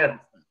they're Just saying,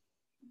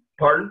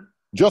 pardon?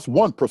 Just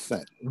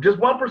 1%. Just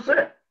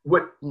 1%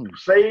 would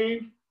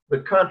save the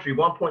country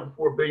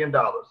 $1.4 billion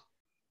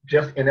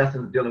just in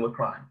essence dealing with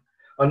crime.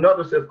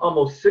 Another says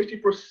almost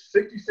 66%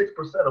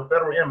 of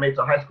federal inmates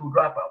are high school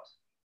dropouts.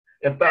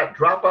 In fact,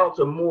 dropouts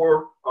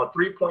are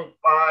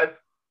 3.5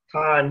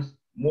 times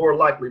more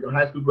likely than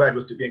high school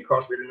graduates to be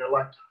incarcerated in their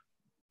lifetime.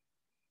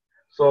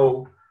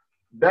 So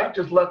that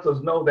just lets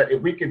us know that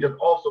if we can just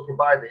also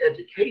provide the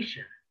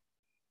education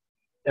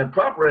and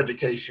proper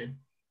education,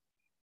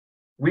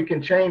 we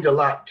can change a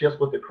lot just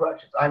with the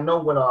corrections. I know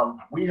when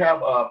we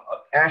have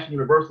Ashland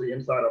University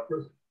inside our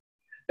prison,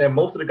 and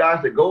most of the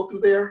guys that go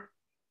through there,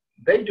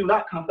 they do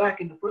not come back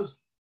into prison.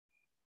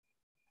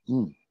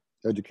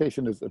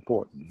 Education is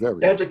important,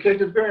 very.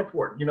 Education is very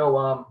important, you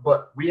know,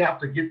 but we have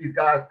to get these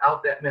guys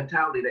out that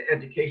mentality that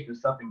education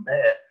is something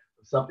bad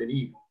or something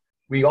evil.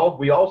 We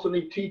also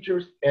need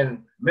teachers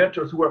and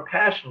mentors who are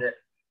passionate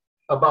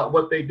about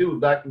what they do.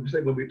 Like we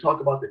said, when we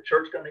talk about the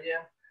church coming in,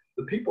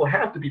 the people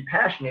have to be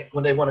passionate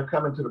when they want to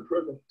come into the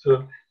prison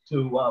to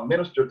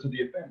minister to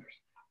the offenders.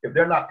 If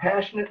they're not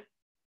passionate,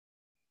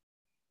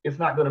 it's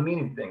not going to mean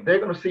anything. They're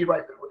going to see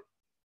right through it.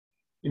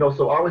 You know,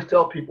 so I always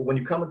tell people when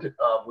you come into,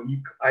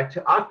 I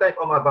thank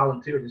all my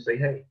volunteers and say,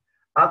 hey,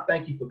 I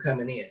thank you for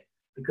coming in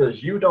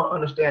because you don't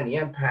understand the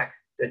impact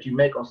that you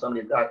make on some of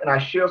these guys. And I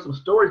share some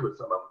stories with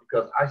some of them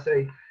because I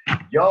say,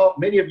 y'all,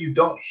 many of you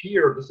don't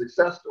hear the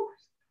success stories.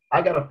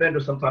 I got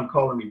offenders sometimes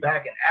calling me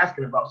back and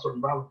asking about certain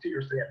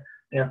volunteers saying,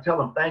 and tell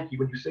them thank you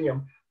when you see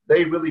them.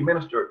 They really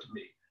minister to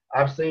me.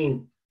 I've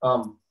seen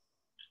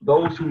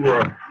those who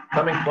are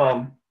coming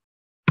from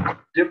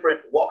different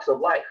walks of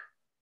life.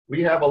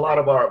 We have a lot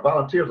of our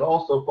volunteers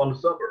also from the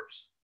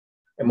suburbs,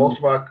 and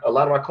a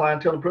lot of our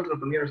clientele in prison are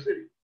from the inner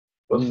city.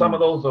 But some of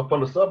those are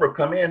from the suburb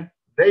come in.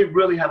 They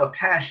really have a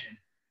passion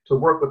to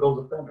work with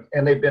those offenders,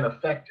 and they've been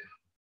effective.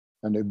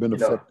 And they've been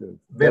effective.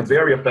 Been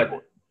very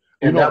effective.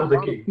 And that was the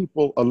key.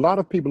 A lot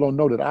of people don't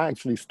know that I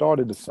actually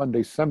started the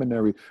Sunday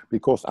seminary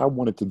because I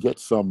wanted to get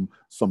some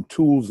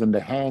tools in the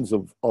hands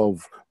of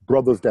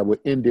brothers that were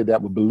in there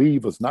that were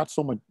believers, not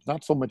so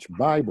much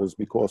Bibles,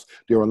 because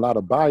there are a lot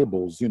of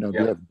Bibles, you know, we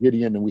have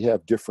Gideon and we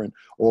have different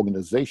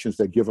organizations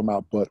that give them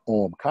out, but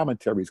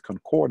commentaries,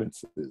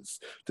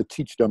 concordances to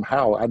teach them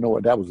how. I know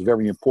that was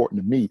very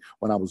important to me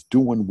when I was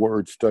doing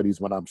word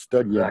studies, when I'm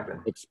studying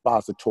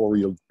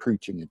expositorial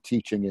preaching and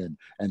teaching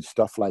and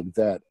stuff like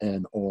that.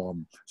 And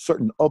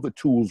certain other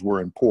tools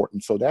were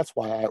important. So that's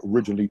why I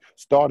originally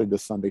started the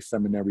Sunday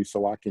seminary,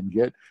 so I can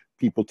get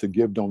people to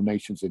give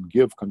donations and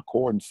give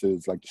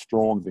concordances like the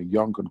Strong's and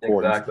Young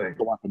Concordance,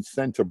 so I can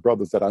send to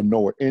brothers that I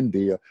know are in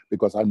there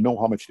because I know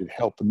how much it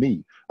helped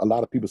me. A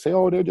lot of people say,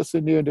 oh, they're just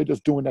in there and they're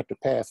just doing that to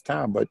pass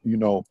time. But, you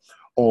know,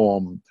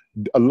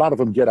 a lot of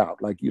them get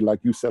out. Like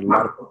you said, a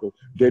lot of people,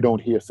 they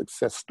don't hear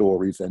success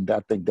stories. And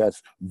I think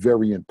that's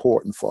very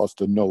important for us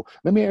to know.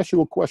 Let me ask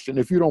you a question,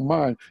 if you don't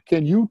mind.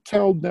 Can you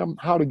tell them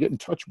how to get in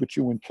touch with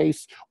you in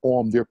case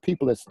there are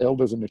people that's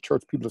elders in the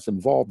church, people that's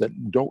involved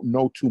that don't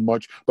know too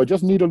much, but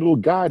just need a little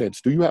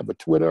guidance? Do you have a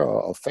Twitter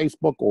or a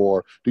Facebook,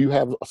 or do you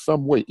have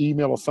some way,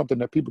 email or something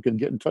that people can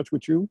get in touch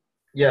with you?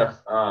 Yes,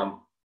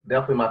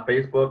 definitely my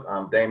Facebook.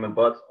 I'm Damon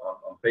Butts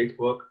on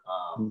Facebook.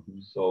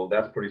 So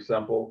that's pretty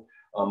simple.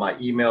 My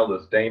email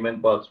is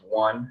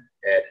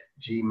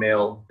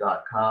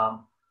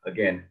damonbutts1@gmail.com.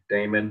 Again,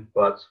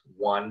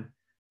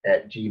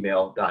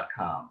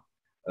 damonbutts1@gmail.com.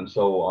 And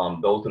so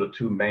those are the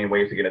two main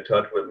ways to get in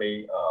touch with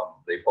me.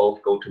 They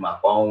both go to my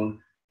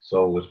phone,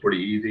 so it's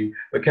pretty easy.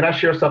 But can I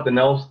share something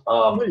else?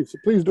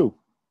 Please do.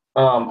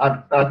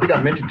 I think I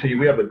mentioned to you,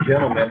 we have a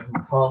gentleman who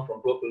comes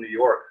from Brooklyn, New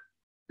York,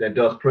 that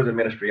does prison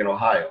ministry in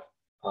Ohio,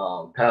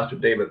 Pastor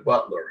David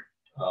Butler.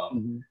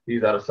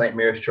 He's out of St.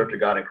 Mary's Church of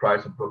God in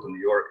Christ in Brooklyn, New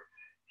York.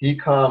 He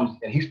comes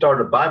and he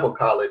started a Bible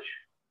college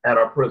at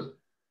our prison.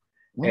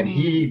 And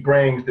he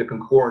brings the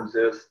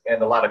concordances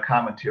and a lot of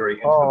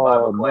commentary into the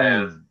Bible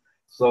class.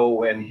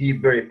 So, and he's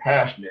very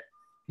passionate.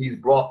 He's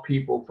brought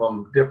people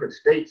from different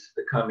states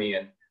to come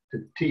in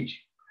to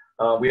teach.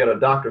 We had a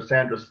Dr.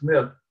 Sandra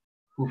Smith,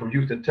 who from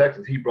Houston,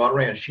 Texas. He brought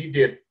her in. She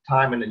did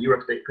time in the New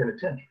York State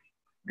Penitentiary,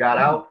 got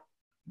out,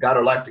 got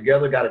her life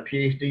together, got a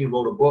PhD and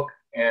wrote a book.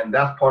 And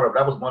that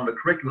was one of the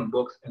curriculum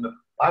books in the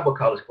Bible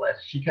college class.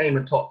 She came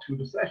and taught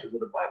 2 sessions of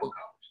the Bible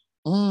college.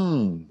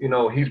 You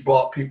know, he's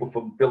brought people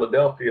from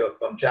Philadelphia,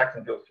 from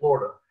Jacksonville,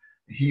 Florida.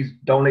 He's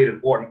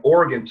donated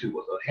Oregon to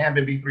us, a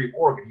Hampton B3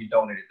 Oregon. He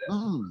donated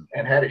that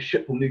and had it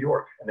shipped from New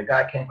York. And the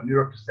guy came from New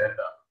York to set it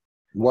up.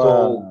 Wow.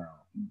 So,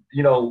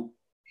 you know,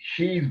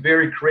 he's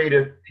very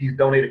creative. He's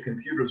donated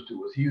computers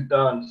to us. He's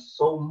done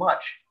so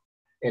much.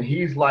 And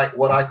he's like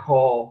what I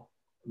call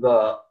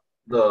the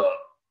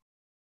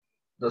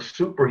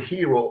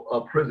superhero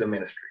of prison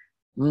ministry.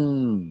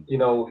 You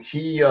know,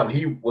 he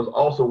was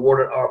also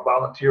awarded our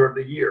Volunteer of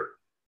the Year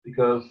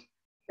because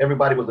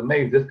everybody was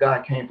amazed. This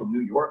guy came from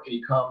New York.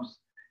 He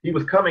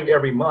was coming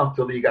every month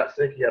till he got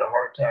sick. He had a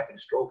heart attack and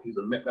stroke. He's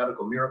a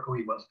medical miracle.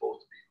 He wasn't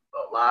supposed to be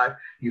alive.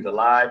 He's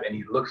alive, and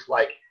he looks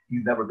like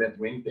he's never been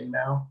through anything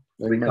now.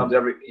 So he comes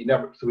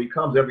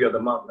every other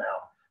month now.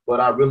 But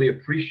I really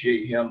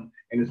appreciate him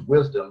and his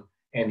wisdom,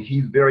 and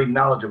he's very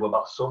knowledgeable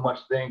about so much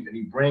things, and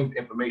he brings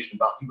information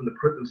about even the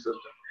prison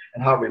system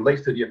and how it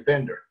relates to the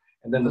offender,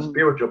 and then the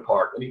spiritual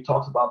part. And he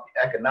talks about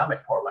the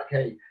economic part, like,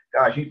 hey,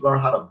 guys, you need to learn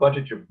how to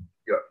budget your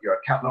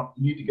account.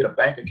 You need to get a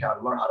bank account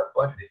and learn how to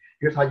budget it.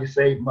 Here's how you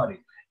save money.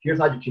 Here's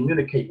how you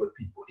communicate with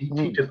people. He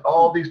teaches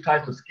all these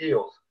types of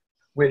skills,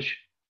 which,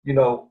 you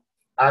know,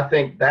 I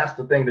think that's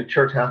the thing the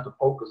church has to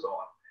focus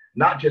on,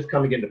 not just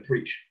coming in to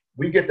preach.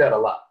 We get that a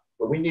lot,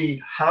 but we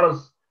need, how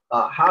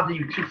do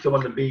you teach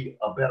someone to be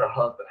a better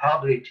husband? How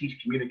do they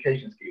teach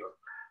communication skills?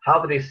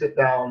 How do they sit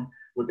down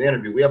with the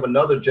interview? We have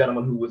another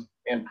gentleman who was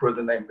in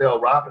prison named Bill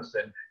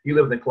Robinson. He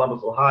lives in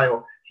Columbus,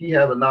 Ohio. He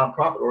has a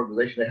nonprofit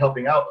organization that's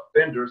helping out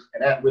offenders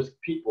and at-risk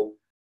people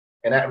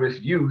and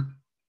at-risk youth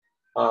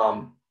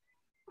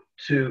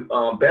to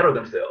better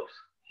themselves.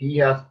 He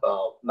has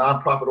a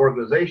nonprofit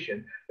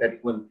organization that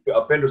when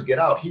offenders get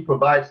out, he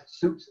provides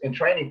suits and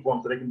training for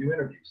them so they can do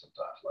interviews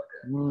sometimes like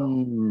that. You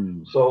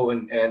know? So,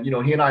 and you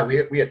know, he and I,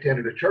 we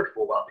attended a church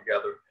for a while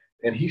together,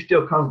 and he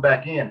still comes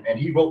back in, and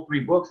he wrote 3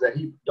 books that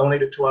he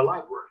donated to our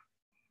library,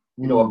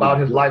 you know, about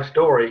his life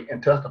story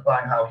and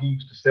testifying how he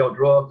used to sell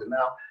drugs and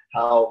now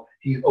how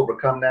he's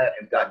overcome that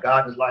and got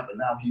God in his life, and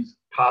now he's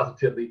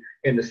positively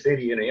in the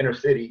city, in the inner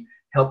city,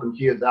 helping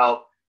kids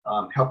out,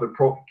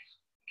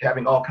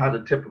 having all kinds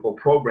of typical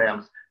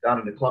programs down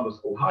in the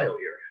Columbus, Ohio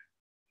area.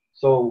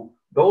 So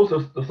those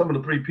are some of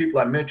the 3 people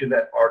I mentioned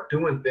that are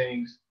doing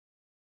things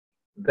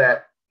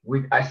that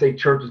I say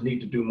churches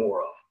need to do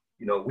more of.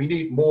 You know, we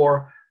need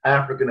more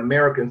African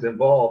Americans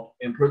involved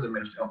in prison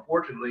ministry.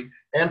 Unfortunately,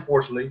 and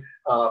fortunately,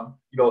 you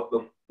know,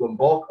 the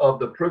bulk of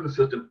the prison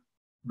system,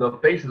 the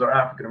faces are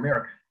African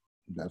American.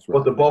 That's right.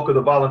 But the bulk of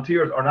the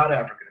volunteers are not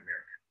African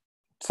American.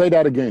 Say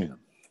that again.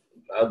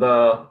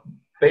 The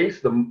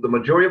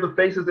majority of the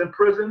faces in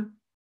prison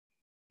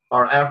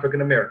are African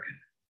American,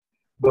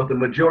 but the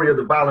majority of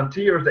the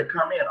volunteers that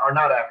come in are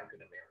not African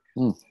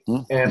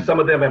American. And some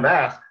of them have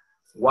asked,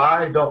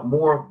 why don't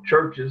more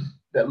churches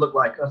that look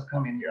like us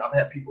come in here? I've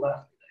had people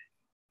ask me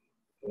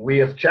that.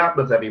 We as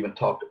chaplains have even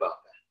talked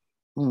about that.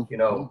 You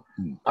know,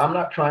 I'm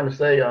not trying to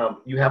say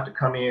you have to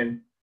come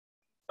in,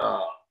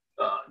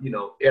 you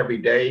know, every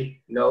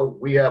day. You know,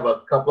 we have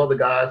a couple other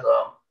guys,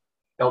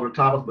 Elder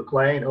Thomas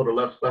McLean, Elder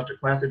Lester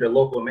Clancy, they're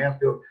local in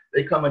Mansfield.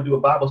 They come and do a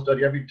Bible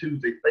study every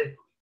Tuesday faithfully.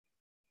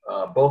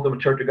 Both of them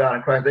Church of God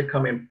in Christ, they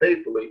come in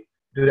faithfully,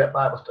 do that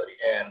Bible study,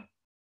 and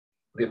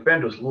the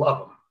offenders love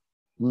them.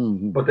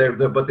 But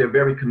they're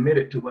very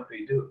committed to what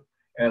they do.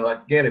 And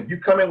like, again, if you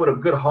come in with a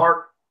good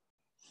heart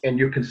and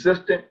you're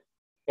consistent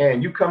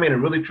and you come in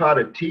and really try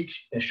to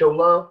teach and show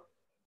love,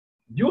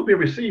 you'll be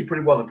received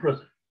pretty well in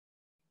prison.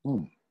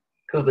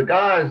 Because the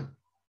guys,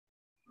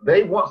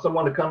 they want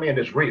someone to come in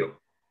that's real.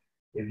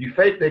 If you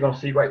fake, they're gonna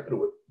see right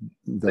through it.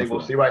 They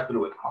will see right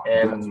through it,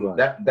 and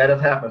that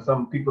has happened.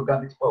 Some people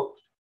got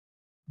exposed,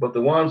 but the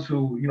ones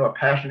who, you know, are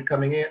passionate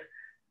coming in,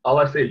 all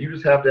I say is you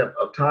just have to have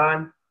a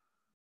time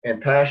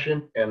and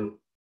passion and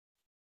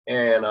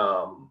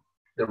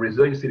the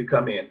resiliency to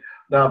come in.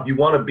 Now, if you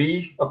want to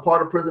be a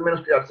part of prison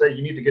ministry, I'd say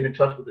you need to get in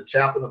touch with the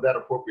chaplain of that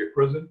appropriate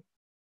prison.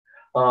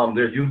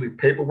 There's usually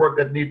paperwork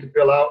that needs to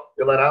fill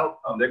that out.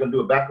 They're gonna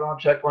do a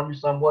background check on you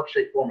somewhat,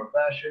 shape, form, or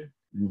fashion.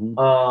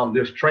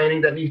 There's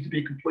training that needs to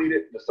be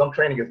completed. Some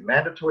training is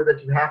mandatory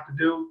that you have to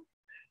do,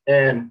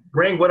 and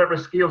bring whatever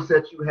skill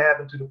sets you have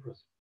into the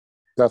prison.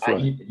 That's right.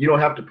 You don't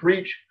have to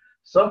preach.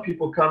 Some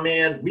people come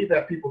in, we've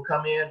had people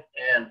come in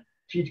and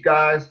teach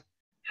guys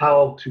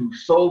how to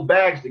sew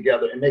bags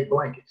together and make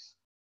blankets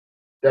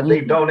that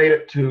they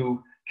donated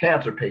to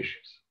cancer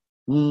patients.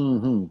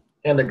 And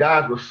the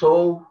guys were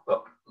so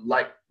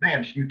like,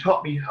 man, you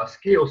taught me a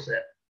skill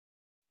set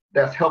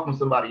that's helping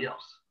somebody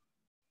else.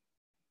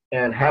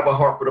 And have a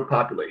heart for the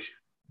population.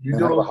 You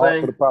know what I'm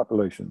saying? For the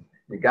population.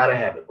 You gotta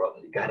have it, brother.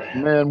 You gotta have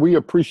it. Man, we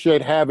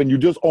appreciate having you.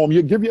 Just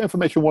you give your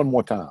information one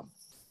more time.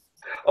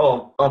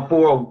 Oh,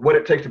 for what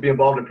it takes to be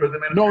involved in prison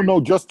ministry? No,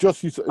 just you.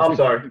 I'm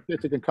sorry. They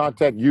can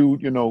contact you,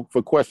 you know,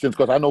 for questions,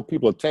 because I know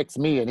people will text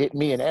me and hit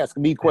me and ask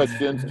me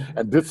questions,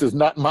 and this is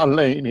not my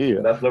lane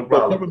here. That's no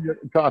problem. So give them your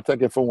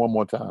contact info one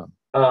more time.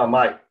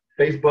 My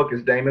Facebook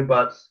is Damon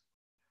Butts.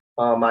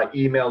 My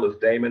email is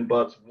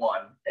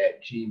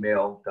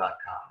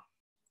damonbutts1@gmail.com.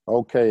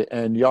 Okay,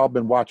 and y'all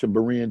been watching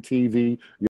Berean TV.